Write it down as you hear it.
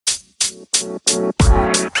What's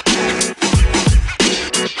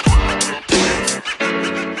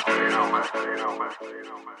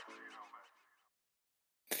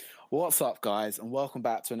up, guys, and welcome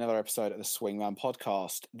back to another episode of the Swingman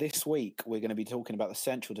podcast. This week, we're going to be talking about the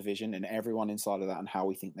Central Division and everyone inside of that and how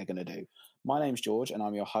we think they're going to do. My name's George, and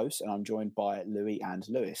I'm your host, and I'm joined by Louis and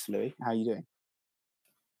Lewis. Louis, how are you doing?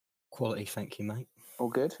 Quality, thank you, mate. All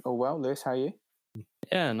good? All well? Lewis, how are you?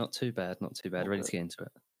 Yeah, not too bad, not too bad. Ready to get into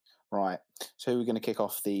it. Right. So who are we going to kick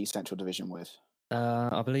off the Central Division with?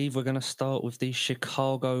 I believe we're going to start with the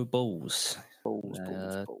Chicago Bulls. Bulls.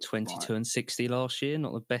 22 and 60 last year,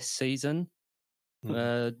 not the best season.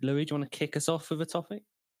 Louis, do you want to kick us off with a topic?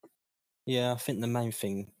 Yeah, I think the main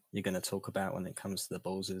thing you're going to talk about when it comes to the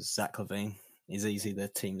Bulls is Zach LaVine. He's easily the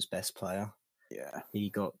team's best player. Yeah. He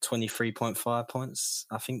got 23.5 points,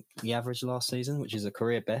 I think, the average last season, which is a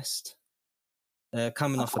career best.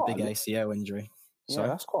 Coming off a big ACL injury. Yeah,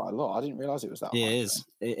 that's quite a lot. I didn't realise it was that high. Yeah, it is.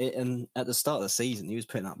 And at the start of the season, he was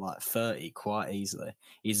putting up like 30 quite easily.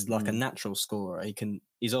 He's like a natural scorer.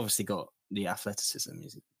 He's obviously got the athleticism.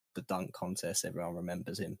 He's the dunk contest. Everyone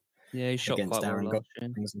remembers him. Yeah, he shot quite well last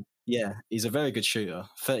year. Yeah, he's a very good shooter.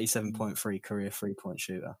 37.3 career 3-point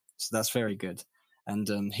shooter. So that's very good.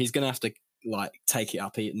 And he's going to have to like take it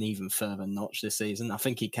up an even further notch this season. I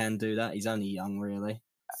think he can do that. He's only young, really.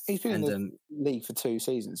 He's been in the league for 2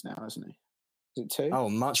 seasons now, hasn't he? Is it 2? Oh,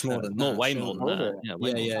 much more than that. Way more than that.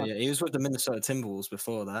 Yeah. He was with the Minnesota Timberwolves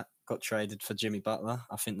before that. Got traded for Jimmy Butler.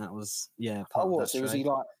 I think that was, part of that so trade. was he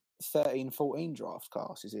like 13, 14 draft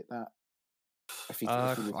class? Is it that? I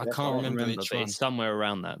can't remember which one. It's somewhere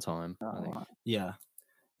around that time. Right. Yeah.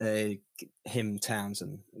 Him, Towns,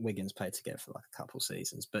 and Wiggins played together for like a couple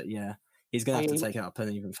seasons. But yeah, he's going to have to take it up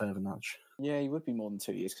an even further notch. Yeah, he would be more than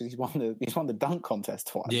 2 years because he's won the dunk contest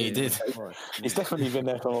twice. Yeah, he did. He's definitely been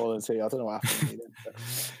there for more than 2. I don't know what happened.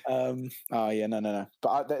 No.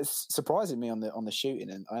 But that's surprising me on the shooting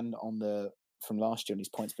and on the from last year and his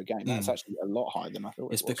points per game. That's actually a lot higher than I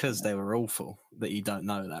thought. It's because they were awful that you don't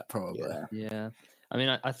know that probably. Yeah. I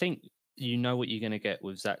mean, I think you know what you're going to get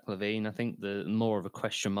with Zach LaVine. I think the more of a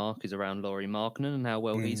question mark is around Lauri Markkanen and how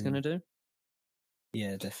well he's going to do.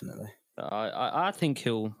 Yeah, definitely. I think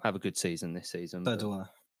he'll have a good season this season. So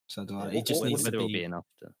do I. It just needs to be enough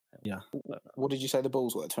to. Yeah. What did you say the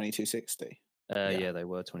Bulls were? 22-60. Yeah, they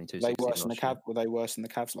were 22. Were they worse than the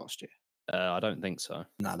Cavs last year? I don't think so.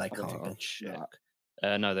 No, they can't. Check.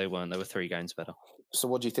 No, they weren't. They were 3 games better. So,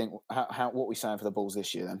 what do you think? What are we saying for the Bulls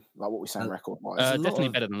this year then? Like, what are we saying record wise? Definitely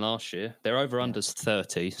better than last year. Their over unders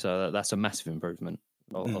 30, so that's a massive improvement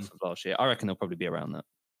off of last year. I reckon they'll probably be around that.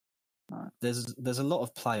 Right. There's a lot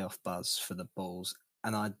of playoff buzz for the Bulls,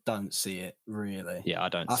 and I don't see it really. Yeah, I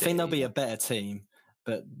don't. I think they'll be a better team,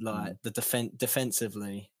 but like the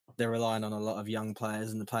defensively, they're relying on a lot of young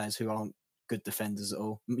players and the players who aren't good defenders at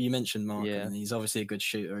all. You mentioned Markkanen, and he's obviously a good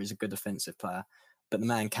shooter. He's a good defensive player, but the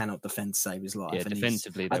man cannot defend to save his life. Yeah,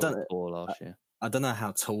 defensively, they were poor last year. I don't know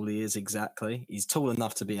how tall he is exactly. He's tall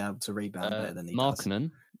enough to be able to rebound better than he Markkanen.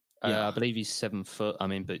 does. Yeah. I believe he's 7 foot. I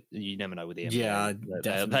mean, but you never know with the NBA.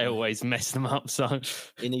 Yeah, they always mess them up. So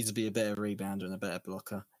he needs to be a better rebounder and a better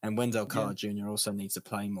blocker. And Wendell Carter Jr. also needs to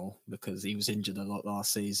play more because he was injured a lot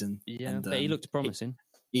last season. Yeah, but he looked promising.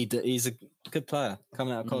 He's a good player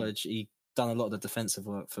coming out of college. He done a lot of the defensive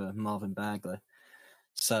work for Marvin Bagley.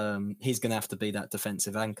 So he's going to have to be that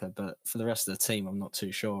defensive anchor. But for the rest of the team, I'm not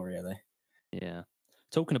too sure, really. Yeah.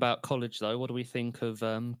 Talking about college, though, what do we think of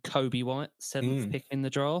Kobe White, 7th pick in the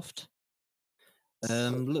draft? That's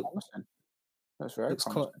very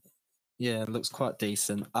promising. Looks quite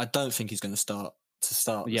decent. I don't think he's going to start the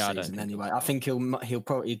season anyway. I think he'll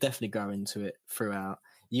probably definitely go into it throughout.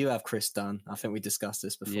 You have Chris Dunn. I think we discussed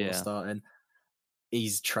this before starting.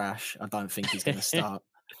 He's trash. I don't think he's going to start.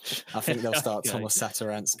 I think they'll start Thomas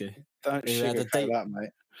Satoransky. Don't sugarcoat that,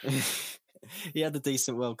 mate. He had a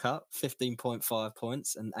decent World Cup, 15.5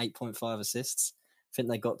 points and 8.5 assists. I think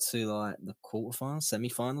they got to like the quarterfinals,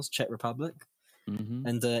 semi-finals, Czech Republic. Mm-hmm.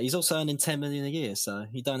 And he's also earning $10 million a year, so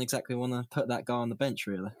you don't exactly want to put that guy on the bench,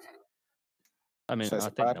 really. I mean, so it's I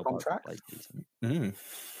a think bad contract.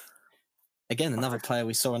 Again, another player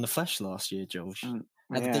we saw in the flesh last year, George.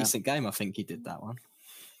 Had a decent game, I think he did that one.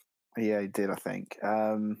 Yeah, he did, I think.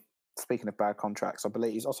 Speaking of bad contracts, I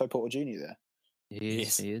believe he's also Porter Jr. there. He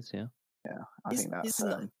is, yeah. Yeah, I think that's...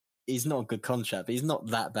 He's not a good contract, but he's not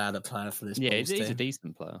that bad a player for this Bulls team. He's a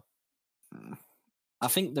decent player. I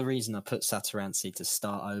think the reason I put Satoransky to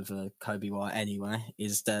start over Kobe White anyway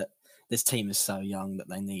is that this team is so young that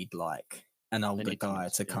they need like an older guy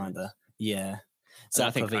to kind of...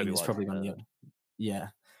 Zach LaVine is probably going to... Yeah.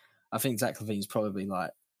 I think Zach LaVine's probably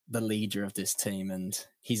like the leader of this team, and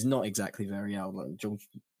he's not exactly very old. Like, George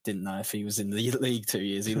didn't know if he was in the league 2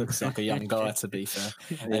 years. He looks like a young guy, to be fair.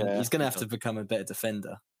 And he's going to have to become a better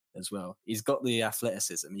defender as well. He's got the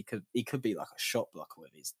athleticism. He could be like a shot blocker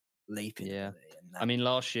with his leaping. Yeah, I mean,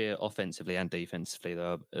 last year offensively and defensively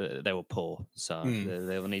they were poor, so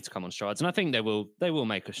they will need to come on strides, and I think they will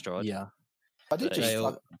make a stride. Yeah, I did just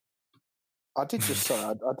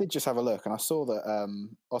have a look, and I saw that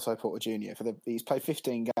Otto Porter Jr. he's played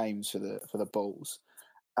 15 games for the Bulls,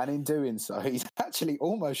 and in doing so, he's actually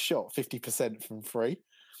almost shot 50% from free.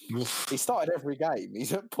 He started every game.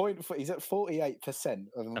 He's at 48%.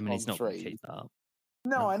 I mean, he's not going to keep that up.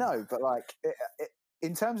 No, I know, but like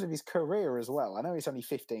in terms of his career as well, I know it's only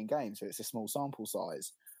 15 games, so it's a small sample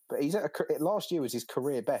size. But he's last year was his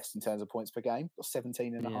career best in terms of points per game,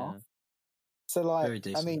 17 and a half. So, like,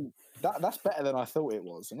 I mean, that's better than I thought it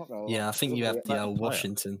was. I'm not gonna lie. I think you have the old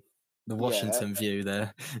Washington view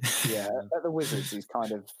there. Yeah, at the Wizards, he's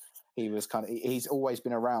always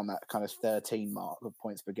been around that kind of 13 mark of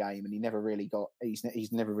points per game, and he's never really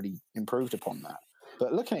improved upon that.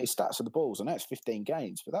 But looking at his stats of the Bulls, I know it's 15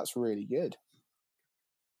 games, but that's really good.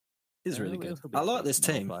 It's really good. I like this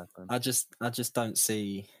team. I just don't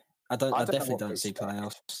see. I definitely don't see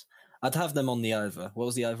playoffs. I'd have them on the over. What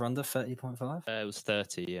was the over under? 30.5? It was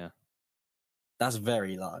 30. Yeah, that's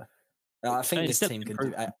very low. I think this team can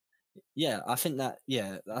do. I think that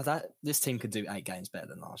this team could do 8 games better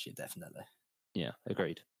than last year. Definitely. Yeah,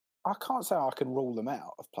 agreed. I can't say I can rule them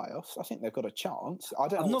out of playoffs. I think they've got a chance.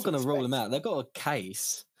 I'm not going to rule them out. They've got a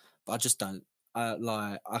case, but I just don't. I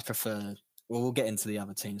prefer. Well, we'll get into the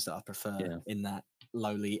other teams that I prefer in that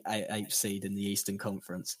lowly 8th seed in the Eastern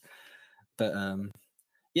Conference. But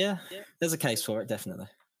there's a case for it, definitely.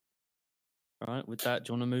 All right, with that,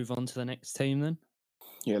 do you want to move on to the next team then?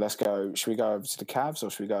 Yeah, let's go. Should we go over to the Cavs, or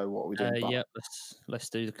should we go what are we doing? Let's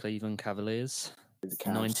do the Cleveland Cavaliers.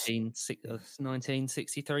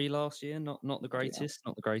 1963 last year, not the greatest,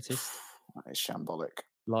 not the greatest. That is shambolic.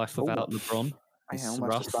 Life without LeBron.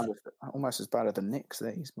 Almost as bad as the Knicks.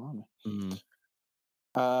 These, man.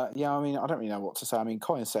 I mean, I don't really know what to say. I mean,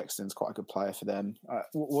 Colin Sexton's quite a good player for them.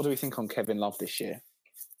 What do we think on Kevin Love this year?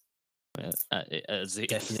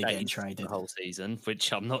 Definitely getting traded the whole season,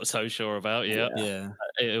 which I'm not so sure about yet. Yeah.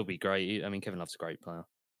 It'll be great. I mean, Kevin Love's a great player.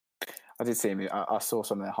 I did see him. I saw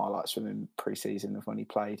some of the highlights from him pre-season of when he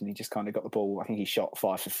played, and he just kind of got the ball. I think he shot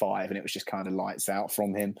 5 for 5, and it was just kind of lights out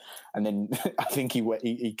from him. And then I think he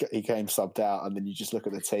came subbed out, and then you just look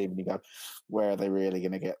at the team and you go, where are they really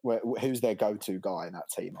going to get? Who's their go-to guy in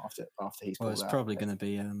that team after he's? Well, it's probably going to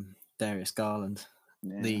be Darius Garland,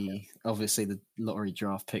 obviously the lottery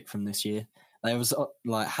draft pick from this year. They was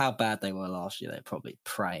like how bad they were last year. They're probably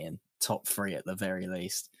praying top 3 at the very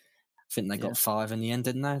least. I think they got 5 in the end,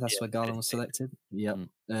 didn't they? That's where Garland was selected. Yep.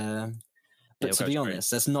 But to be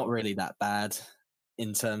honest, that's not really that bad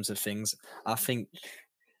in terms of things. I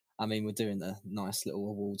mean, we're doing a nice little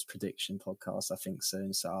awards prediction podcast, I think,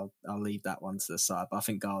 soon. So I'll leave that one to the side. But I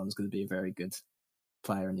think Garland's going to be a very good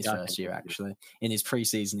player in his first year, actually. In his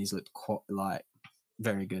preseason, he's looked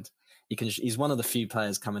very good. He's one of the few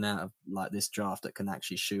players coming out of like this draft that can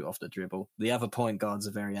actually shoot off the dribble. The other point guards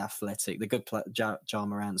are very athletic. The good Ja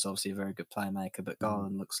Morant's obviously a very good playmaker, but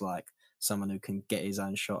Garland looks like someone who can get his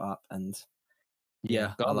own shot up. And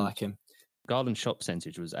Garland, I like him. Garland's shot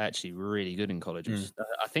percentage was actually really good in college.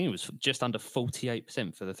 I think it was just under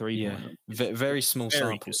 48% for the 3-point. Very small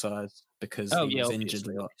sample size because he was injured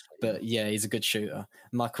a lot. But he's a good shooter.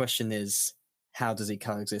 My question is, how does he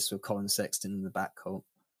coexist with Colin Sexton in the backcourt?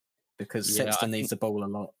 Because Sexton needs the ball a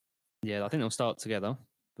lot. Yeah, I think they'll start together,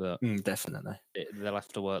 but definitely they'll have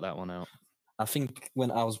to work that one out. I think when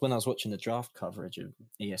I was watching the draft coverage of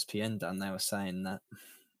ESPN done, they were saying that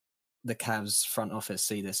the Cavs front office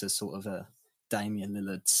see this as sort of a Damian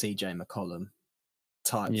Lillard, CJ McCollum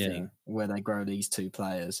type thing, where they grow these 2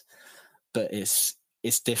 players. But it's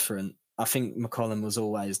different. I think McCollum was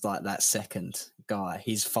always like that second guy.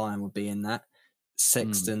 He's fine with being that.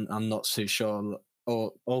 Sexton, I'm not too sure.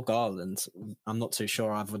 Or Garland, I'm not too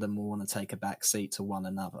sure either of them will want to take a back seat to one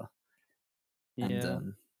another. Yeah.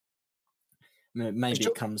 And maybe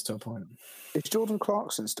it comes to a point. Is Jordan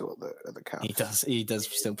Clarkson still at the Cavs? He does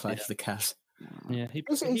still play for the Cavs. Yeah,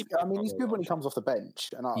 he's good when he comes off the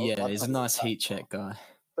bench. And he's a nice heat check guy.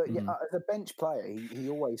 But as a bench player, he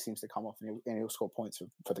always seems to come off and he'll score points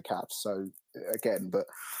for the Cavs. So again, but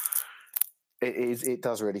it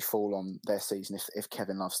does really fall on their season if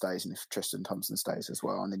Kevin Love stays and if Tristan Thompson stays as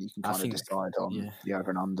well, and then you can kind of decide on the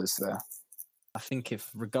over and unders there. I think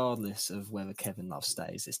if regardless of whether Kevin Love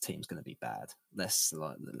stays, this team's going to be bad. I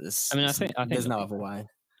think there's no other way.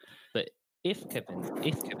 But if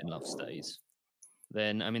Kevin Love stays,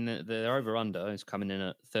 then I mean the over under is coming in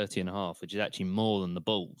at 30.5, which is actually more than the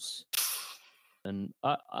Bulls. And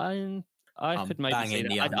I could maybe see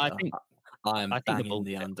that. I think banging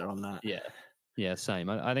the under on that. Yeah, same.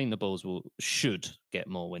 I think the Bulls should get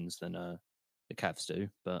more wins than the Cavs do,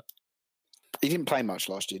 but he didn't play much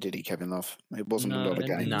last year, did he, Kevin Love? It wasn't a lot of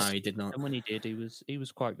games. No, he did not. And when he did, he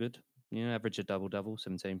was quite good. Average a double,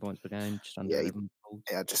 17 points per game, just under 11 goals.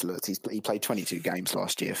 I just looked. He played 22 games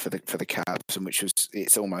last year for the Cavs, and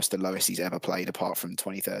it's almost the lowest he's ever played, apart from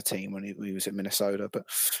 2013 when he was at Minnesota. But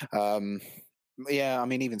I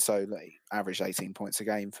mean, even so, averaged 18 points a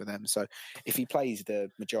game for them. So if he plays the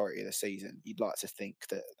majority of the season, you'd like to think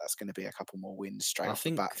that that's going to be a couple more wins straight off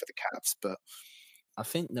the bat for the Cavs. But I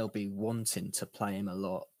think they'll be wanting to play him a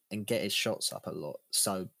lot and get his shots up a lot.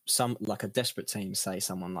 So like a desperate team, say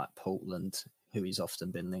someone like Portland, who he's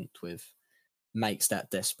often been linked with, makes that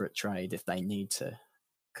desperate trade if they need to,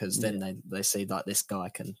 because then they see like this guy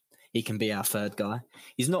can be our third guy.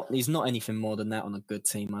 He's not anything more than that on a good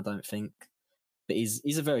team, I don't think. But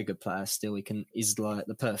he's a very good player still. He's like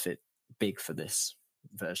the perfect big for this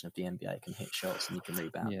version of the NBA. He can hit shots and he can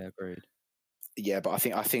rebound. Yeah, agreed. Yeah, but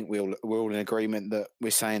I think we're all in agreement that we're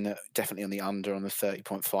saying that definitely on the under on the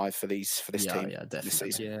 30.5 for this team this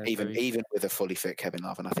season. Yeah, even with a fully fit Kevin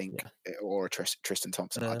Love, and I think or a Tristan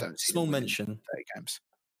Thompson, I don't see small mention. 30 games.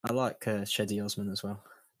 I like Sheddy Osman as well.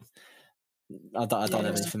 I don't have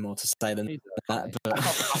anything more to say than that, but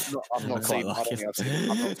I've not seen much of it,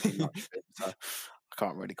 so I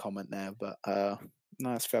can't really comment there. But no,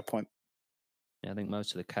 that's a fair point. Yeah, I think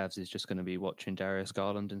most of the Cavs is just going to be watching Darius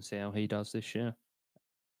Garland and see how he does this year.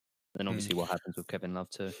 Then obviously what happens with Kevin Love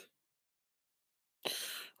too.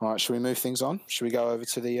 All right, should we move things on? Should we go over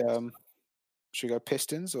to the should we go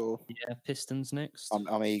Pistons or? Yeah, Pistons next.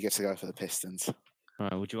 I'm eager to go for the Pistons. All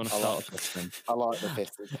right, would you want to start with them? I like the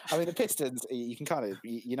Pistons. I mean, the Pistons, you can kind of,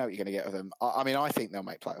 you know what you're going to get with them. I mean, I think they'll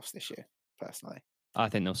make playoffs this year, personally. I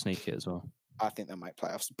think they'll sneak it as well. I think they'll make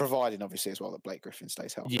playoffs, providing obviously as well that Blake Griffin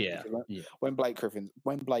stays healthy. Yeah. When Blake's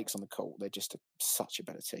on the court, they're just such a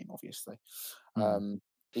better team. Obviously,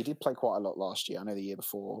 he did play quite a lot last year. I know the year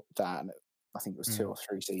before that, and I think it was 2 or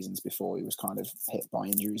 3 seasons before he was kind of hit by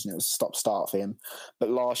injuries, and it was a stop-start for him. But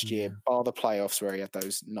last year, bar the playoffs where he had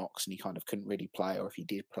those knocks and he kind of couldn't really play, or if he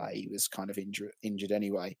did play, he was kind of injured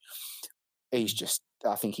anyway. He's just,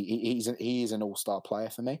 I think he is an all-star player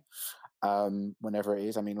for me. Whenever it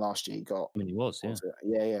is, I mean, last year he got. I mean, he was,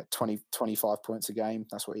 25 points a game.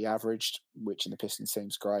 That's what he averaged, which in the Pistons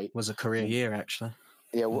seems great. Was a career year actually.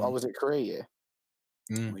 Yeah, well, was it career year?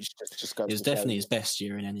 Which just goes. It was definitely his best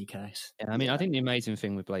year in any case. Yeah, I mean, I think the amazing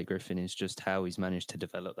thing with Blake Griffin is just how he's managed to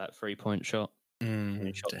develop that 3-point shot.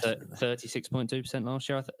 He shot 36.2% last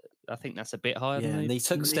year. I think that's a bit higher than and he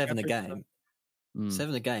took 7 a game.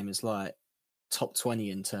 7 a game is like top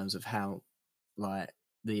 20 in terms of how like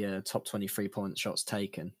the top 20 3-point shots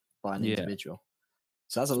taken by an individual.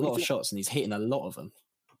 So that's a lot of shots, and he's hitting a lot of them.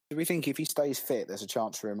 Do we think if he stays fit, there's a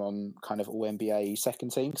chance for him on kind of all NBA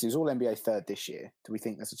second team? Because he was all NBA third this year. Do we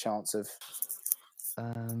think there's a chance of?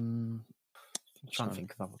 I'm trying to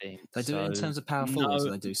think of other things. They do it in terms of power forwards.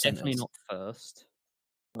 They do definitely not first.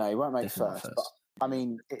 No, he won't make first. But I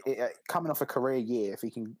mean, coming off a career year, if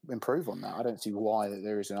he can improve on that, I don't see why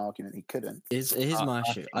there is an argument he couldn't. Here's my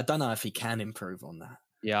issue. I don't know if he can improve on that.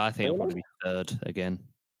 Yeah, I think he'll probably be third again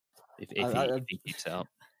if he keeps it up.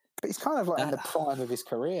 But he's kind of like in the prime of his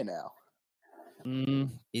career now.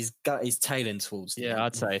 He's tailing towards the end.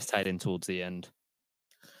 I'd say it's tailing towards the end.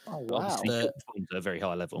 Oh, wow. Obviously, at a very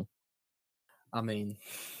high level. I mean,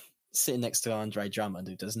 sitting next to Andre Drummond,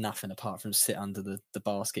 who does nothing apart from sit under the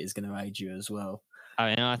basket, is going to aid you as well. I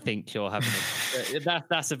mean, I think you're having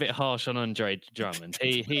that's a bit harsh on Andre Drummond.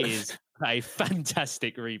 He is a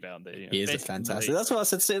fantastic rebounder. He is a fantastic. That's why I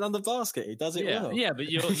said sitting on the basket. He does it well. Yeah, but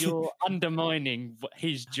you're undermining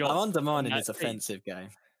his job. I'm undermining his offensive game.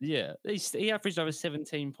 Yeah, he averaged over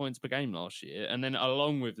 17 points per game last year, and then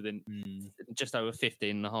along with just over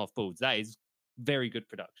 15.5 boards. That is very good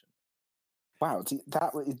production. Wow,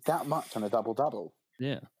 that much on a double-double.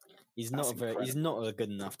 Yeah. He's not a good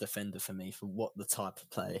enough defender for me for what the type of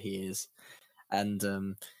player he is.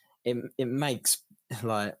 And it makes,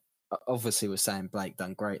 like, obviously we're saying Blake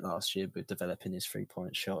done great last year with developing his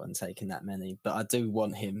 3-point shot and taking that many, but I do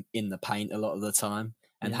want him in the paint a lot of the time,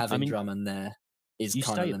 and having Drummond there is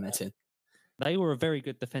kind of limiting. They were a very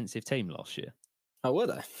good defensive team last year. Oh, were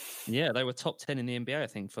they? Yeah, they were top 10 in the NBA, I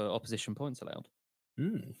think, for opposition points allowed.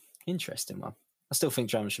 Interesting one. I still think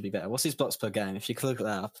Drummond should be better. What's his blocks per game? If you could look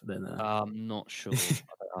that up, then... I'm not sure.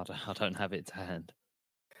 I don't have it to hand.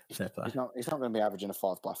 Fair play. He's not going to be averaging a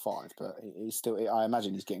 5x5, but he's still. I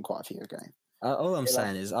imagine he's getting quite a few a game. All I'm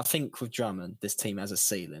saying is, I think with Drummond, this team has a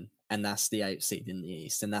ceiling, and that's the 8th seed in the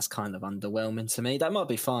East, and that's kind of underwhelming to me. That might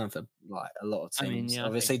be fine for like a lot of teams.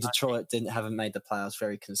 Obviously, Detroit haven't made the playoffs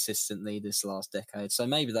very consistently this last decade, so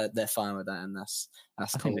maybe they're fine with that, and that's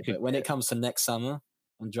cool. But when it comes to next summer,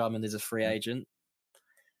 and Drummond is a free agent,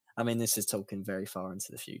 I mean, this is talking very far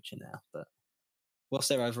into the future now. But what's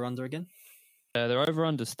their over/under again? Their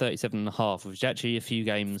over/under is 37.5, which is actually a few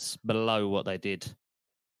games below what they did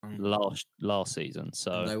last season.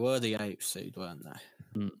 So they were the 8th seed, weren't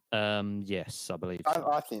they? Yes, I believe.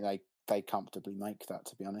 I think they comfortably make that,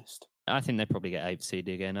 to be honest. I think they probably get 8th seed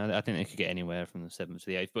again. I think they could get anywhere from the 7th to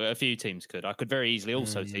the 8th, but a few teams could. I could very easily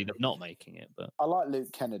also see them not making it. But I like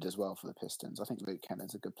Luke Kennard as well for the Pistons. I think Luke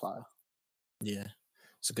Kennard's a good player. Yeah,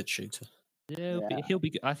 it's a good shooter. Yeah, he'll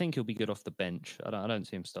be. I think he'll be good off the bench. I don't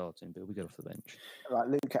see him starting, but he'll be good off the bench. Like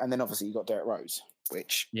Luke, and then obviously you got Derrick Rose,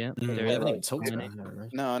 which we haven't even talked about him.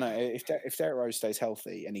 No. If Derrick Rose stays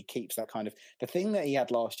healthy and he keeps that kind of the thing that he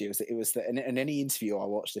had last year was that in any interview I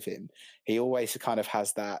watched of him, he always kind of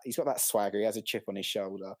has that. He's got that swagger. He has a chip on his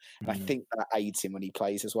shoulder, and I think that aids him when he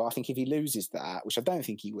plays as well. I think if he loses that, which I don't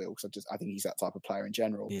think he will, because I think he's that type of player in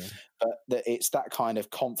general. Yeah. But it's that kind of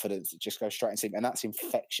confidence that just goes straight into him, and that's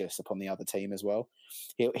infectious upon the other team as well.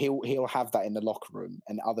 He'll have that in the locker room,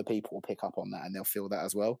 and other people will pick up on that, and they'll feel that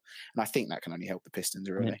as well. And I think that can only help the Pistons,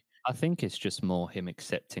 really. Yeah, I think it's just more him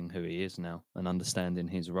accepting who he is now and understanding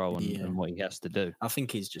his role and what he has to do. I think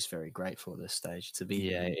he's just very grateful at this stage to be.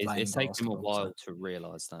 Yeah, it's taken him a while to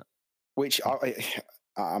realise that. Which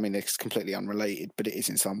I mean, it's completely unrelated, but it is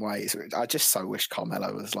in some ways. I just so wish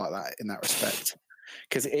Carmelo was like that in that respect.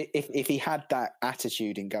 Because if he had that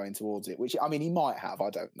attitude in going towards it, which I mean he might have, I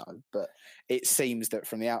don't know, but it seems that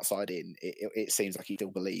from the outside in, it seems like he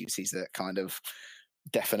still believes he's that kind of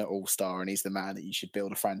definite all-star and he's the man that you should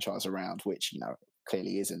build a franchise around, which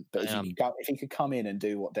clearly isn't. But if he could come in and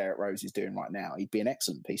do what Derrick Rose is doing right now, he'd be an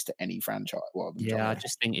excellent piece to any franchise. Well, I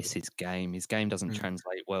just think it's his game. His game doesn't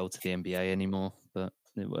translate well to the NBA anymore, but.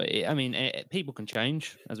 I mean, people can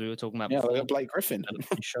change, as we were talking about before. Yeah, Blake Griffin.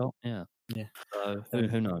 Yeah. So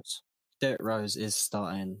who knows? Derrick Rose is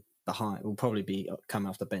starting behind. Will probably be coming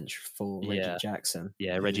off the bench for Reggie Jackson.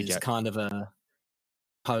 Yeah, Reggie Jackson. Kind of a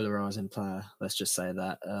polarizing player. Let's just say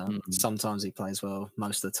that. Sometimes he plays well.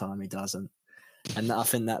 Most of the time he doesn't. And I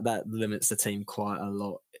think that limits the team quite a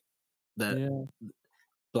lot.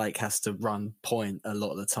 Blake has to run point a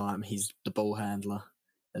lot of the time. He's the ball handler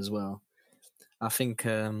as well. I think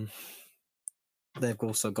they've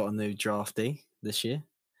also got a new draftee this year.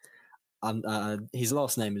 His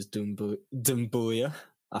last name is Doumbouya.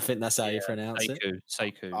 I think that's how you pronounce it.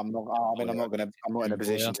 Sekou. I'm not in a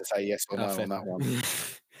position to say yes or no on that one.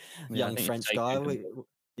 Young French guy.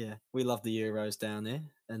 We love the Euros down here,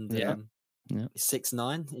 and he's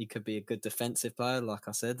 6'9". He could be a good defensive player. Like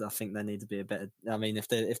I said, I think they need to be a better. I mean, if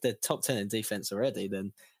they're top 10 in defense already,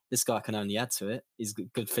 then this guy can only add to it. He's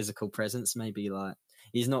good physical presence. Maybe like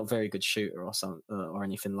he's not a very good shooter or something or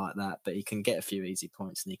anything like that, but he can get a few easy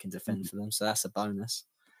points and he can defend for them. So that's a bonus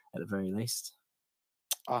at the very least.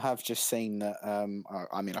 I have just seen that.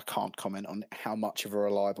 I mean, I can't comment on how much of a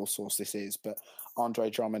reliable source this is, but Andre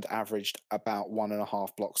Drummond averaged about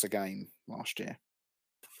 1.5 blocks a game last year.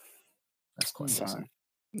 That's quite decent.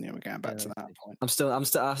 Yeah, we're going back to that point.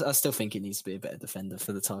 I still think he needs to be a better defender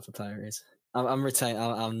for the type of player he is. I'm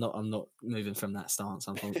not moving from that stance,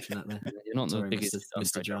 unfortunately. You're not the biggest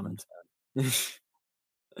Mr. Drummond. Do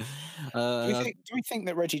we think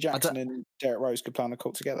that Reggie Jackson and Derrick Rose could play on the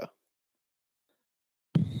court together?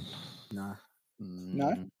 No.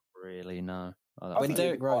 No? Really, no. When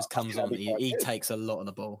Derrick Rose comes on, he takes a lot of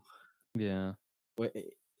the ball. Yeah.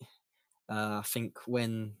 I think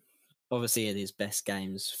when, obviously in his best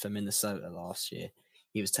games for Minnesota last year,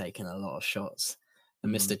 he was taking a lot of shots.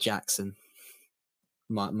 And Mr. Jackson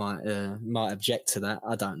might object to that.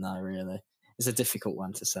 I don't know, really. It's a difficult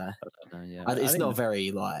one to say. It's not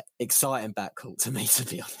very exciting backcourt to me, to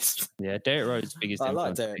be honest. Yeah, Derrick Rose's biggest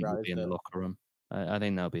influence will be in the locker room. I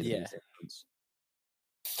think that'll be the biggest influence.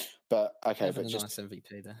 But okay, but just nice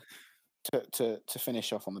MVP there. To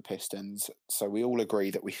finish off on the Pistons, so we all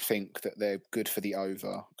agree that we think that they're good for the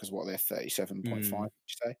over because they're 37.5. Would you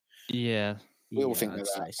say? Yeah. We all think that.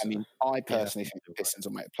 So. I mean, I personally think the Pistons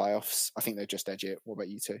will make the playoffs. I think they'll just edge it. What about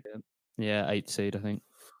you two? Yeah, 8th seed, I think.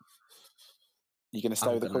 You going to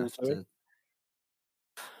stay with the call?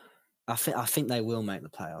 I think they will make the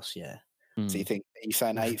playoffs. Yeah. So you think you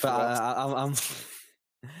saying 8th? But I'm.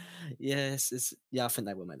 Yes, I think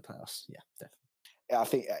they will make the playoffs. Yeah, definitely. I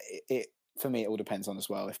think for me, it all depends on as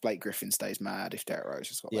well if Blake Griffin stays mad, if Derrick Rose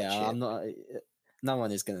has got that shit. I'm not. No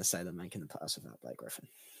one is going to say they're making the playoffs without Blake Griffin.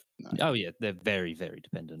 No. Oh yeah, they're very, very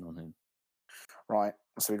dependent on him. Right,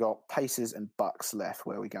 so we got Pacers and Bucks left.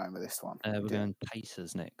 Where are we going with this one? We're going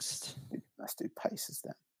Pacers next. Let's do Pacers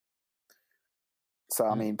then. So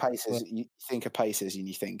I mean, Pacers. You think of Pacers and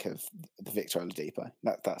you think of the Victor Oladipo.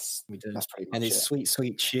 That's pretty much and his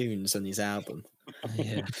sweet tunes and his album.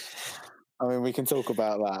 Yeah. I mean, we can talk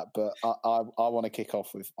about that, but I want to kick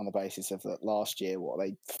off with on the basis of that last year. What,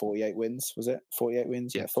 they 48 wins? Was it 48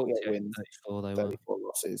 wins? Yeah, 48 wins, 34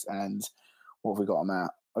 losses, and what have we got on that?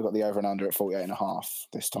 I got the over and under at 48.5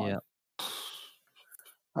 this time. Yeah.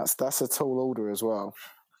 That's a tall order as well.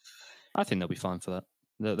 I think they'll be fine for that.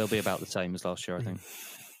 They'll be about the same as last year, I think.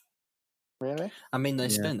 Really? I mean, they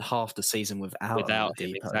spent half the season without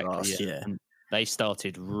him exactly last year. And they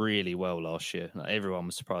started really well last year. Like, everyone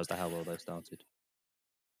was surprised at how well they started.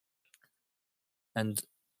 And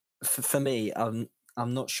for me, I'm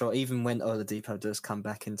not sure. Even when Oladipo does come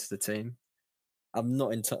back into the team, I'm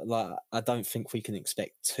not I don't think we can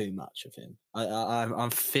expect too much of him. I'm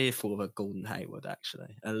fearful of a Gordon Hayward,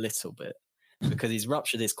 actually, a little bit, because he's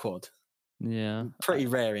ruptured his quad. Yeah, pretty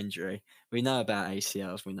rare injury. We know about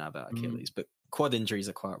ACLs, we know about Achilles, but quad injuries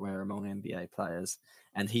are quite rare among NBA players,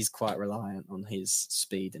 and he's quite reliant on his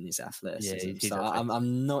speed and his athleticism. So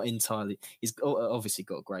I'm not entirely. He's obviously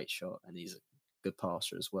got a great shot, and he's a good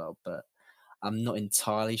passer as well, but I'm not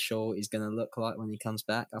entirely sure what he's going to look like when he comes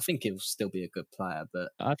back. I think he'll still be a good player,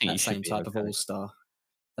 but I think that same type of all-star,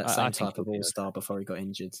 before he got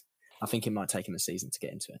injured, I think it might take him a season to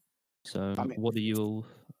get into it. So, what do you all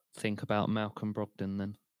think about Malcolm Brogdon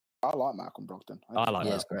then? I like Malcolm Brogdon. I like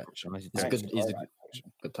him. He's a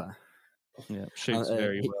good player. Yeah, shoots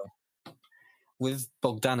very well. With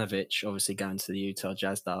Bogdanovic obviously going to the Utah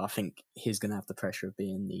Jazz, though, I think he's going to have the pressure of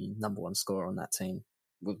being the number one scorer on that team.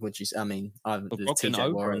 Would you? I mean,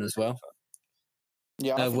 TJ Warren as well.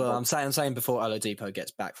 Yeah. I'm saying before Oladipo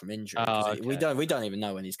gets back from injury, okay. we don't even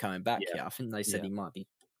know when he's coming back yet. I think they said he might be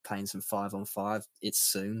playing some 5-on-5. It's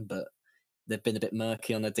soon, but they've been a bit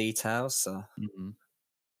murky on the details. So. Mm-hmm.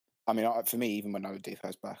 I mean, for me, even when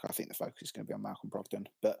Oladipo's back, I think the focus is going to be on Malcolm Brogdon.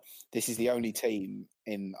 But this is the only team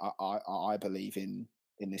I believe in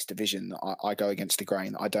this division that I go against the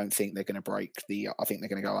grain. I don't think they're going to break I think they're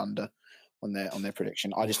going to go under on their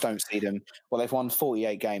prediction. I just don't see them. Well, they've won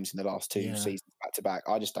 48 games in the last two seasons back to back.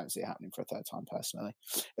 I just don't see it happening for a third time personally.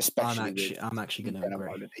 Especially, I'm actually going to agree.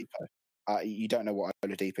 Oladipo. You don't know what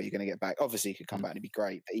Oladipo you're going to get back. Obviously, he could come back and it'd be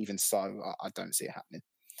great, but even so, I don't see it happening.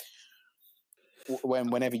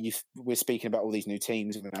 Whenever we're speaking about all these new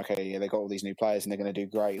teams, they got all these new players and they're going to do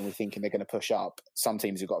great, and we're thinking they're going to push up. Some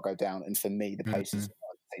teams have got to go down, and for me, the Pacers are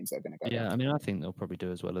the teams that are going to go down. I mean, I think they'll probably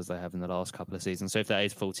do as well as they have in the last couple of seasons. So if that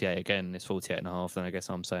is 48 again, it's 48.5, then I guess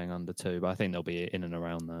I'm saying under 2, but I think they'll be in and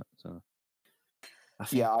around that. So I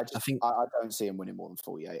don't see him winning more than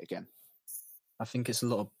 48 again. I think it's a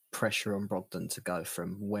lot of pressure on Brogdon to go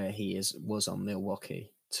from where he was on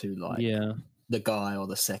Milwaukee to the guy or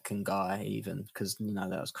the second guy, even, because that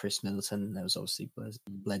was Chris Middleton. There was obviously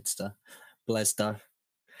Bledsoe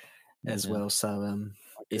as well. So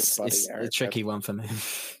it's a tricky one for me.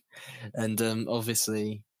 And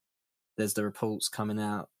obviously, there's the reports coming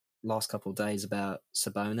out last couple of days about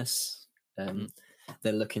Sabonis.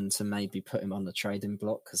 They're looking to maybe put him on the trading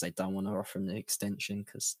block because they don't want to offer him the extension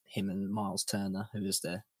because him and Miles Turner, who is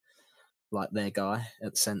their guy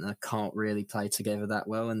at the centre, can't really play together that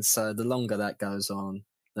well. And so the longer that goes on,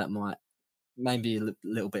 that might maybe a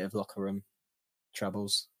little bit of locker room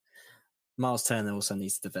troubles. Miles Turner also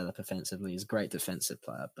needs to develop offensively. He's a great defensive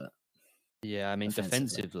player, but I mean,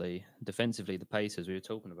 defensively, the Pacers we were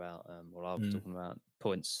talking about. I was talking about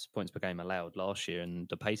points per game allowed last year, and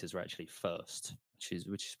the Pacers were actually first,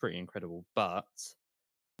 which is pretty incredible. But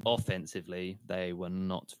offensively, they were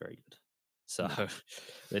not very good. So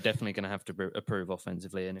they're definitely going to have to improve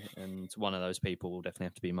offensively, and one of those people will definitely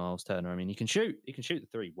have to be Miles Turner. I mean, he can shoot the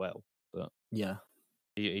three well, but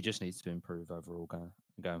he just needs to improve overall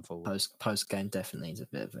going forward. Post game definitely needs a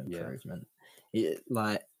bit of improvement.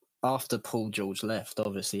 After Paul George left,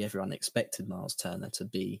 obviously everyone expected Miles Turner to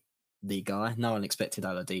be the guy. No one expected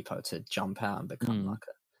Oladipo to jump out and become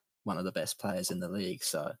one of the best players in the league.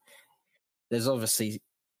 So there's obviously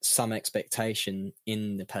some expectation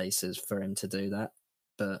in the Pacers for him to do that,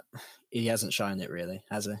 but he hasn't shown it really,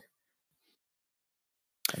 has he?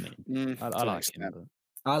 I mean, I like him.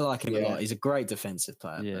 But... I like him a lot. He's a great defensive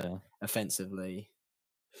player. But offensively,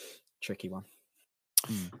 tricky one.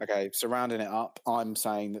 Okay, so rounding it up, I'm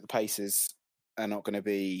saying that the Pacers are not going to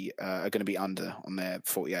be under on their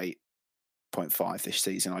 48 3.5 this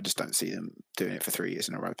season. I just don't see them doing it for 3 years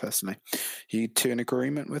in a row, personally. You two in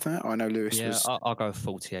agreement with that? I know Lewis was... I'll go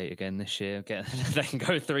 48 again this year. They can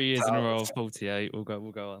go 3 years in a row, 48. We'll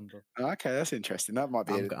go under. Okay, that's interesting. That might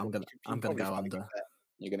be... I'm going to go under.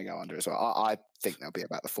 You're going to go under as well. I think they'll be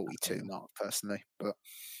about the 42 mark, personally. But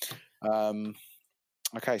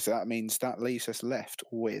okay, so that means that leaves us left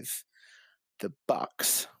with the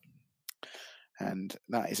Bucks. And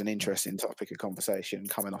that is an interesting topic of conversation,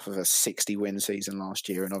 coming off of a 60-win season last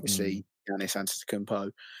year, and obviously Giannis Antetokounmpo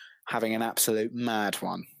having an absolute mad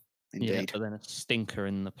one. Indeed. Yeah, but then a stinker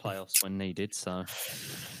in the playoffs when needed. So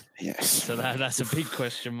yes, so that's a big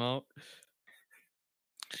question mark.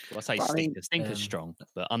 Well, I say stinker. Stinker's strong,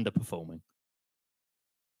 but underperforming.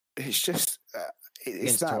 It's just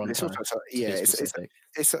it's that. Toronto, it's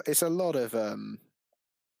also, it's a lot of.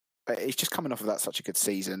 It's just coming off of that such a good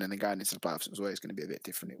season, and then going into the playoffs, it was always going to be a bit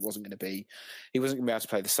different. He wasn't going to be able to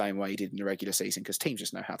play the same way he did in the regular season because teams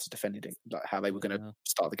just know how to defend it, like how they were going to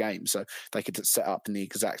start the game, so they could set up in the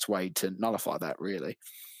exact way to nullify that. Really,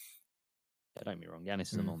 yeah, don't get me wrong,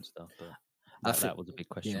 Giannis is a monster, but that was a big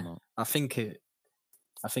question mark. I think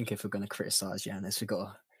if we're going to criticize Giannis, we've got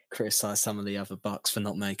to criticize some of the other Bucks for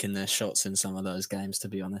not making their shots in some of those games. To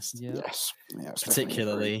be honest, yes,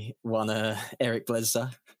 particularly one Eric Bledsoe.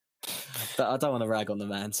 But I don't want to rag on the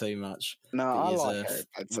man too much. No, I like Eric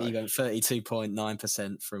Bledsoe. He went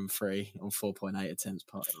 32.9% from 3 on 4.8 attempts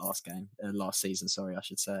last season. Sorry, I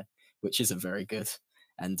should say, which isn't very good.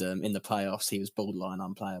 And in the playoffs, he was borderline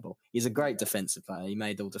unplayable. He's a great defensive player. He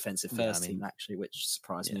made all defensive first team actually, which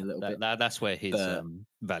surprised me a little bit. That's where his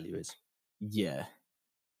value is. Yeah.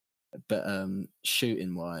 But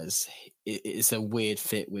shooting wise, it's a weird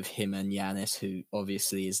fit with him and Giannis, who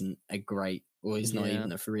obviously isn't a great, or he's not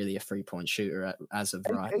even really a 3-point shooter as of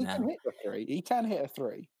right now. He can hit a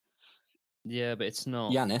 3. Yeah, but it's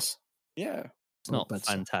not Giannis. Yeah, it's not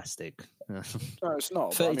fantastic. No, it's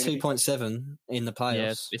not. 32.7 in the playoffs.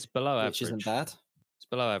 Yeah, it's below average, which isn't bad. It's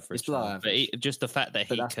below average. But just the fact that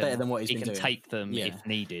that's better than what he can take them if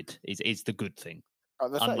needed is the good thing.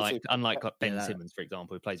 Unlike Ben Simmons, for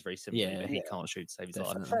example, who plays very similarly, but he can't shoot to save his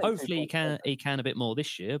life. Hopefully, he can a bit more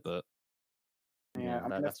this year, but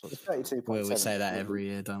that's what's 32.7. We always say that every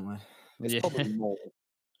year, don't we? It's probably more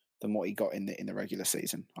than what he got in the regular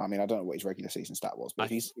season. I mean, I don't know what his regular season stat was, but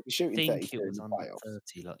if he's shooting 32 in the playoffs,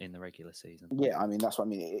 30 in the regular season. Yeah, I mean that's what I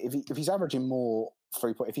mean. If he's averaging more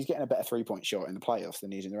 3-point, if he's getting a better 3-point shot in the playoffs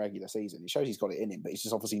than he's in the regular season, it shows he's got it in him. But he's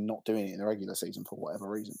just obviously not doing it in the regular season for whatever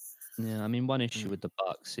reason. Yeah, I mean, one issue with the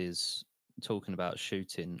Bucks is talking about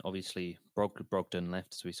shooting. Obviously, Brogdon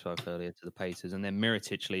left, as we spoke earlier, to the Pacers, and then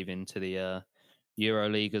Mirotic leaving to the Euro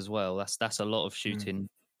League as well. That's a lot of shooting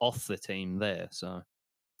off the team there. So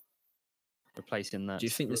replacing that. Do you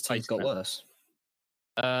think this team's got worse?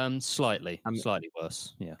 Slightly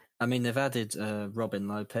worse. Yeah. I mean, they've added Robin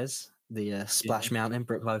Lopez, the Splash Mountain,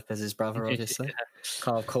 Brooke Lopez's brother, obviously.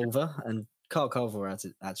 Kyle Culver, and Kyle Culver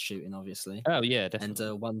adds shooting, obviously. Oh yeah, definitely.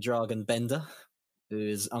 And one Dragan Bender, who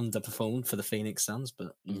is underperformed for the Phoenix Suns,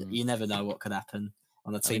 but you never know what could happen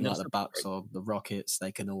on a team like the Bucks or the Rockets.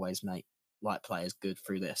 They can always make players good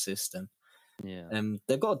through their system. Yeah.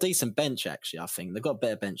 They've got a decent bench, actually. I think they've got a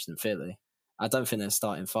better bench than Philly. I don't think their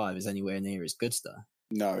starting 5 is anywhere near as good, though.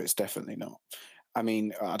 No, it's definitely not. I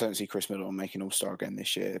mean, I don't see Chris Middleton making All-Star again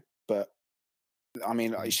this year, but I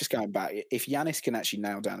mean, it's just going back. If Giannis can actually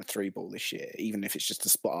nail down a 3-ball this year, even if it's just a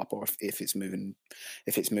spot up or if it's moving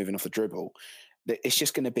off the dribble, it's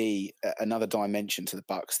just going to be another dimension to the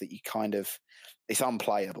Bucks that you it's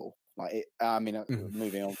unplayable. Moving on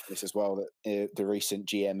from this as well, that the recent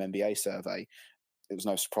GM NBA survey, it was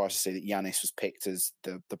no surprise to see that Giannis was picked as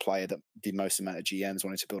the player that the most amount of GMs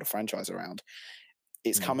wanted to build a franchise around.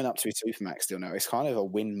 It's coming up to his Supermax still now. It's kind of a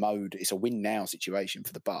win mode. It's a win now situation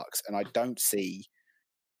for the Bucks, and I don't see.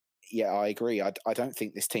 Yeah, I agree. I don't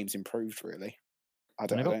think this team's improved really.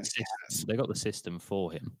 They got the system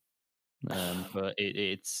for him, but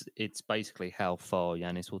it's basically how far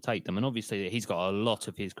Giannis will take them, and obviously he's got a lot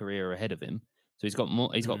of his career ahead of him, so he's got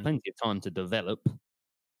plenty of time to develop.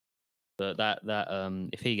 But that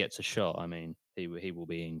if he gets a shot, I mean, he will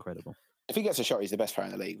be incredible. If he gets a shot, he's the best player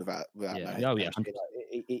in the league without Oh yeah.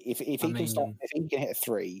 If he can hit a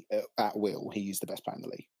 3 at will, he's the best player in the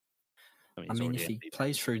league. I mean, if he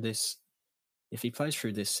plays through this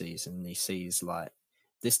season, he sees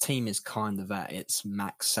this team is kind of at its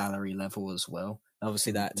max salary level as well.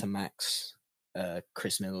 Obviously, that to max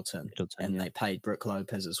Chris Middleton, and they paid Brooke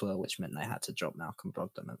Lopez as well, which meant they had to drop Malcolm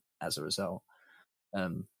Brogdon as a result.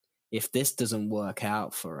 If this doesn't work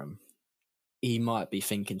out for him, he might be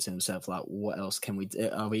thinking to himself, what else can we do?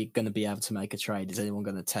 Are we going to be able to make a trade? Is anyone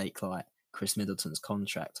going to take Chris Middleton's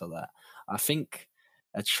contract or that. I think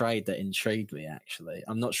a trade that intrigued me, actually,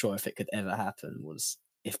 I'm not sure if it could ever happen, was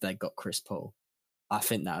if they got Chris Paul. I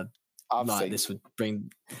think that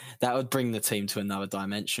would bring the team to another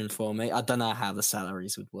dimension for me. I don't know how the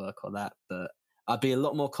salaries would work or that, but I'd be a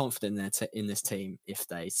lot more confident in this team if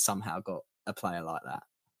they somehow got a player like that.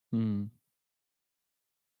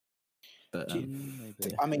 But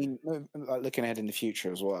I mean, like looking ahead in the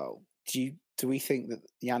future as well, do we think that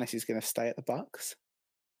Giannis is going to stay at the Bucks?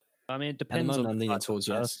 I mean, it depends on. I'm leaning towards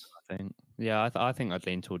yes. I think, yeah, I think I'd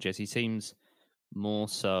lean towards yes. He seems more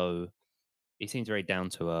so. He seems very down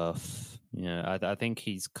to earth. You know, I think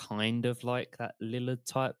he's kind of like that Lillard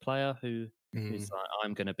type player who's like,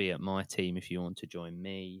 I'm going to be at my team if you want to join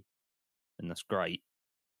me, and that's great.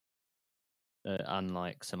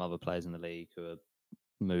 Unlike some other players in the league who are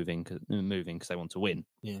moving because they want to win.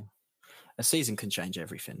 Yeah, a season can change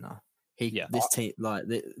everything, though. This team, like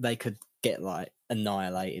they could get like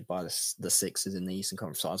annihilated by the Sixers in the Eastern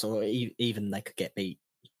Conference Finals, or even they could get beat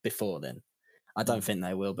before then. I don't think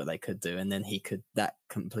they will, but they could do. And then that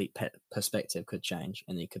complete perspective could change,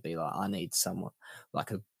 and he could be like, I need someone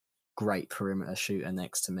like a great perimeter shooter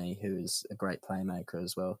next to me who is a great playmaker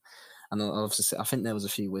as well. And obviously, I think there was a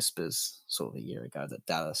few whispers sort of a year ago that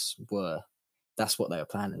Dallas that's what they were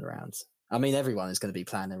planning around. I mean, everyone is going to be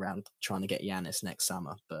planning around trying to get Giannis next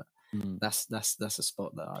summer, but that's a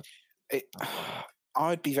spot that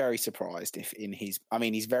I'd be very surprised if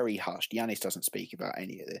he's very hushed. Giannis doesn't speak about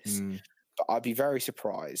any of this, but I'd be very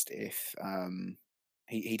surprised if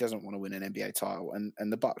he doesn't want to win an NBA title, and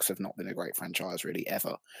the Bucks have not been a great franchise really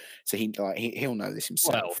ever. So he'll know this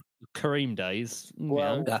himself. Well, Kareem days.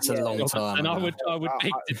 That's a long time. And I would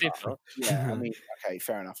beg to differ. Yeah, I mean, okay,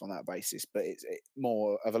 fair enough on that basis, but it's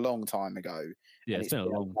more of a long time ago. Yeah, and it's been a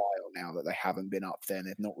long while now that they haven't been up there, and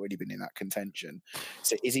they've not really been in that contention.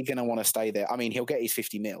 So is he going to want to stay there? I mean, he'll get his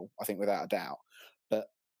 50 mil, I think, without a doubt. But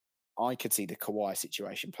I could see the Kawhi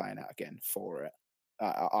situation playing out again for it.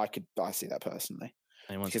 I see that personally.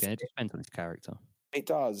 And once again, it depends on his character. It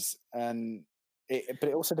does, but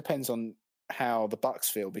it also depends on how the Bucks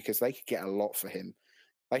feel, because they could get a lot for him.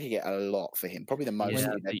 Probably the most. Yeah,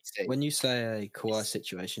 when you say a Kawhi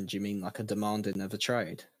situation, do you mean like a demanding of a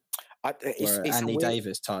trade? It's Andy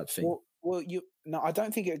Davis type thing. I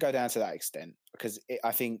don't think it would go down to that extent, because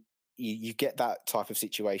I think you get that type of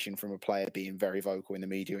situation from a player being very vocal in the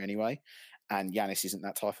media anyway, and Giannis isn't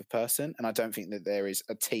that type of person, and I don't think that there is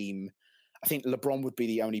a team. I think LeBron would be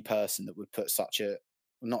the only person that would put such a,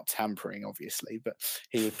 not tampering obviously, but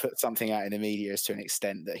he would put something out in the media as to an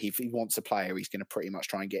extent that if he wants a player, he's going to pretty much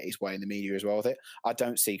try and get his way in the media as well with it. I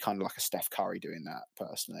don't see kind of like a Steph Curry doing that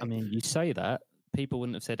personally. I mean, you say that, people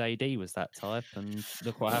wouldn't have said AD was that type, and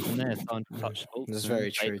look what happened there. Time to touch sports. That's very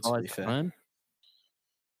true, to be fair.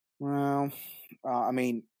 Well, I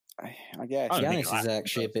mean, I guess Giannis is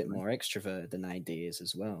actually a bit more extroverted than AD is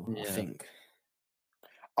as well. Yeah. I think.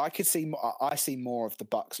 I see more of the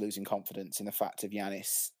Bucks losing confidence in the fact of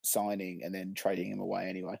Giannis signing and then trading him away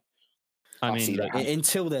anyway. I mean,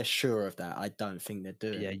 until they're sure of that, I don't think they're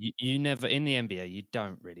doing. Yeah, you never in the NBA. You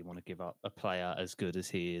don't really want to give up a player as good as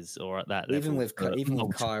he is, or at that level. Even with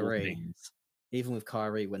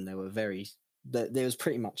Kyrie, when they were there was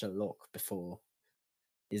pretty much a lock before.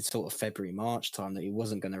 It's sort of February, March time that he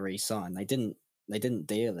wasn't going to re-sign. They didn't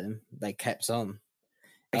deal him. They kept on.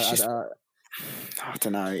 I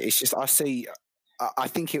don't know. It's just I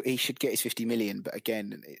think he should get his 50 million, but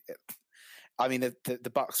again, I mean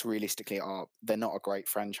the Bucks realistically they're not a great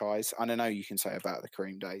franchise. And I know you can say about the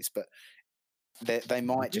Kareem days, but they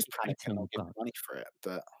might just panic and not give money for it.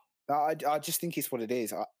 But I just think it's what it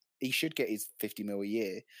is. He should get his 50 mil a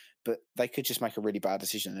year, but they could just make a really bad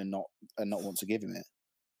decision and not want to give him it.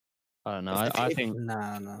 I don't know. I think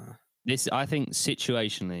this. I think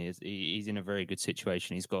situationally, he's in a very good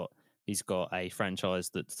situation. He's got a franchise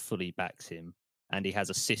that fully backs him, and he has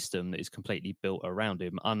a system that is completely built around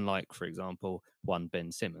him. Unlike, for example, one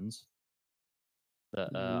Ben Simmons.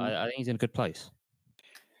 But I think he's in a good place.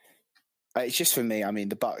 It's just for me. I mean,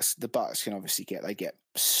 the Bucks can obviously get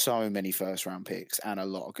so many first round picks and a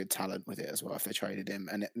lot of good talent with it as well if they traded him.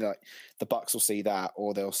 And the Bucks will see that,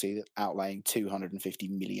 or they'll see outlaying £250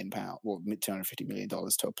 million or $250 million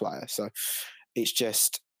to a player. So it's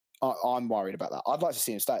just I'm worried about that. I'd like to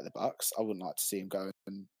see him stay at the Bucks. I wouldn't like to see him go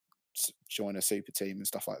and join a super team and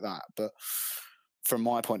stuff like that. But from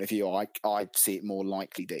my point of view, I see it more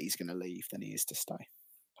likely that he's going to leave than he is to stay.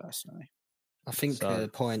 Personally. I think the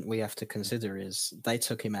point we have to consider is they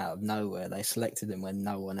took him out of nowhere. They selected him when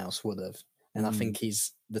no one else would have. And I think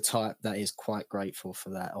he's the type that is quite grateful for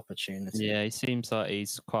that opportunity. Yeah, he seems like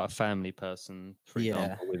he's quite a family person, for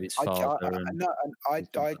example, with his father. I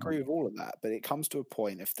agree with all of that, but it comes to a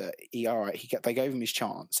point of that they gave him his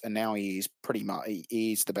chance, and now he is pretty much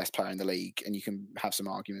he's the best player in the league, and you can have some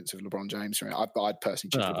arguments with LeBron James. I'd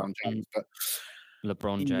personally choose LeBron James, but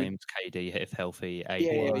LeBron James, KD, if healthy, AD.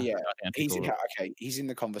 Yeah. He's in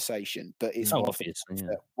the conversation, but it's obvious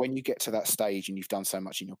that when you get to that stage and you've done so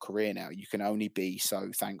much in your career now, you can only be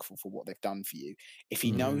so thankful for what they've done for you. If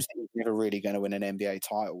he knows that he's never really going to win an NBA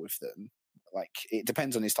title with them, like, it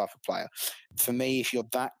depends on his type of player. For me, if you're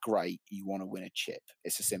that great, you want to win a chip.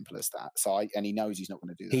 It's as simple as that. And he knows he's not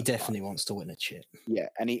going to do that. He definitely wants to win a chip. Yeah,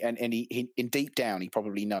 and he in deep down, he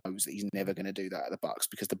probably knows that he's never going to do that at the Bucks,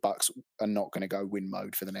 because the Bucks are not going to go win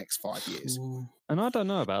mode for the next 5 years. And I don't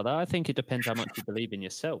know about that. I think it depends how much you believe in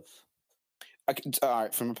yourself. All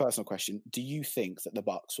right, from a personal question, do you think that the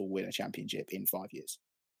Bucks will win a championship in 5 years?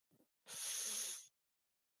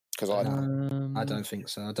 Because I don't think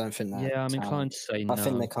so. I don't think that. Yeah, I'm inclined to say no. I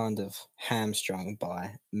think they're kind of hamstrung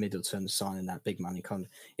by Middleton signing that big money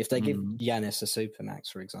contract. If they give Giannis a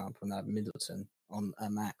supermax, for example, and have Middleton on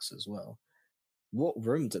a max as well, what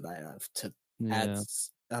room do they have to add?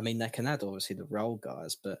 I mean, they can add obviously the role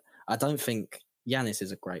guys, but I don't think Giannis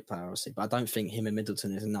is a great player, obviously, but I don't think him and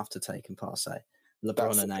Middleton is enough to take him past, say,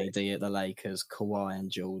 LeBron and AD at the Lakers, Kawhi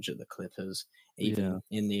and George at the Clippers. Even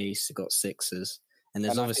in the East, you've got Sixers. And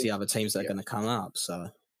there's obviously other teams that are going to come up.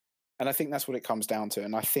 And I think that's what it comes down to.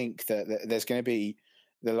 And I think that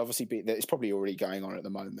there'll obviously be, it's probably already going on at the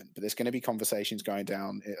moment, but there's going to be conversations going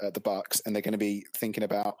down at the Bucks, and they're going to be thinking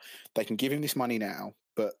about, they can give him this money now,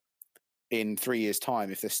 but in 3 years' time,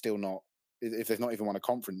 if there's not even won a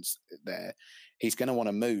conference there, he's going to want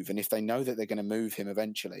to move. And if they know that they're going to move him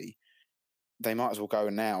eventually, they might as well go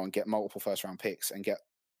now and get multiple first-round picks and get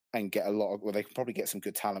a lot of, they can probably get some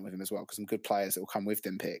good talent with him as well, because some good players that will come with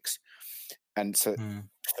them picks. And so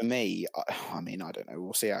for me, I mean, I don't know,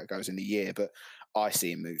 we'll see how it goes in the year, but I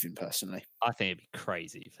see him moving personally. I think it'd be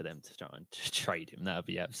crazy for them to try and trade him. That would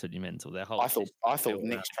be absolutely mental. I thought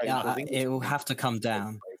Knicks trade. It will have to come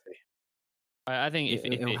down. I think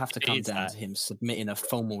it will have to come down to him submitting a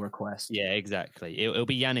formal request. Yeah, exactly. It'll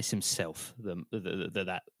be Giannis himself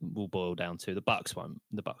that will boil down to. The Bucks won't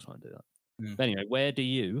do that. But anyway, where do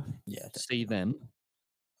you see them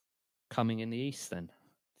coming in the East then?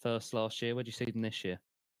 First last year, where do you see them this year?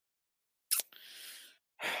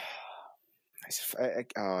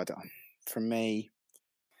 For me,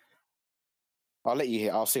 I'll let you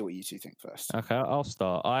hear. I'll see what you two think first. Okay, I'll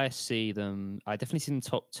start. I definitely see them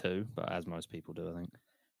top two, but as most people do, I think.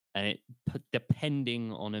 And it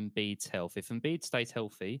depending on Embiid's health. If Embiid stays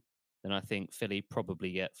healthy, then I think Philly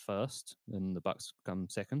probably get first and the Bucks come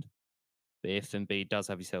second. But if Embiid does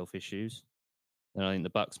have his health issues, then I think the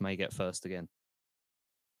Bucks may get first again.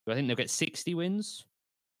 Do I think they'll get 60 wins?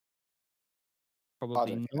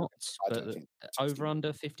 Probably not. But over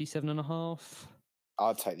under 57.5?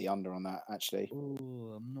 I'd take the under on that, actually.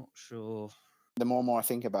 Oh, I'm not sure. The more and more I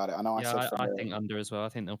think about it, I know I think under as well. I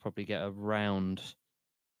think they'll probably get around,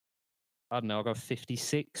 I don't know, I'll go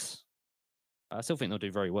 56. I still think they'll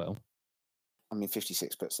do very well. I mean,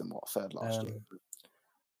 56 puts them, third last year?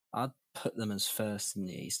 I'd put them as first in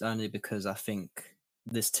the East, only because I think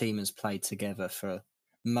this team has played together for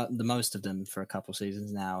the most of them for a couple of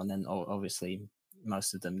seasons now, and then obviously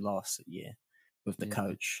most of them last year with the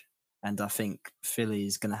coach. And I think Philly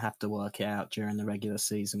is going to have to work it out during the regular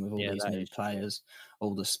season with all these new players,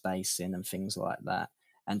 all the spacing and things like that.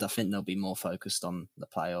 And I think they'll be more focused on the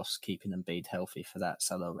playoffs, keeping Embiid healthy for that,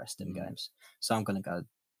 so they'll rest in games. So I'm going to go,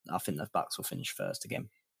 I think the Bucks will finish first again.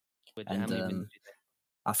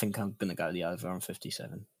 I think I'm going to go the over on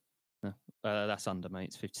 57. That's under,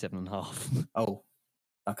 mate. It's 57.5. Oh,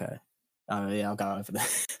 okay. Oh yeah, I'll go over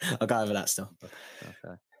that. I'll go over that still.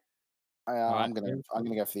 Okay. I'm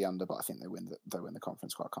gonna go for the under, but I think they win the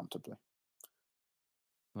conference quite comfortably.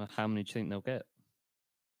 Well, how many do you think they'll get?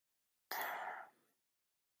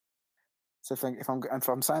 So if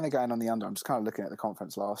I'm saying they're going on the under, I'm just kind of looking at the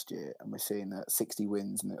conference last year, and we're seeing that 60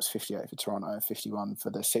 wins, and it was 58 for Toronto, 51 for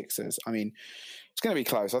the Sixers. I mean, it's going to be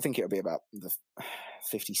close. I think it'll be about the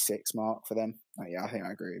 56 mark for them. Yeah, I think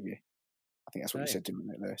I agree with you. I think that's what you said, didn't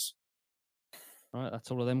you, Lewis? All right,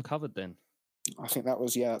 that's all of them covered then. I think that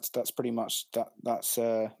was that's pretty much that's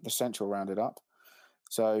the Central rounded up.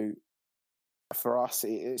 So for us,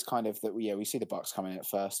 it's kind of that we see the Bucks coming in at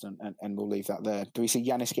first, and we'll leave that there. Do we see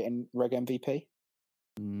Giannis getting Reg MVP?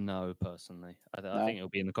 No, personally. I think it'll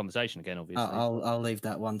be in the conversation again. Obviously, I'll leave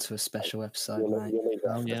that one to a special episode.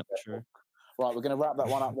 Yeah, true. Right, we're going to wrap that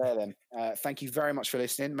one up there then. Thank you very much for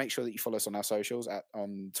listening. Make sure that you follow us on our socials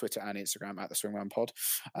on Twitter and Instagram at the Swingman Pod.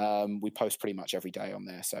 We post pretty much every day on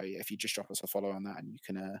there. So if you just drop us a follow on that, and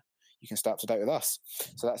you can stay up to date with us.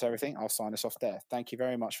 So that's everything. I'll sign us off there. Thank you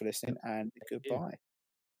very much for listening, and goodbye.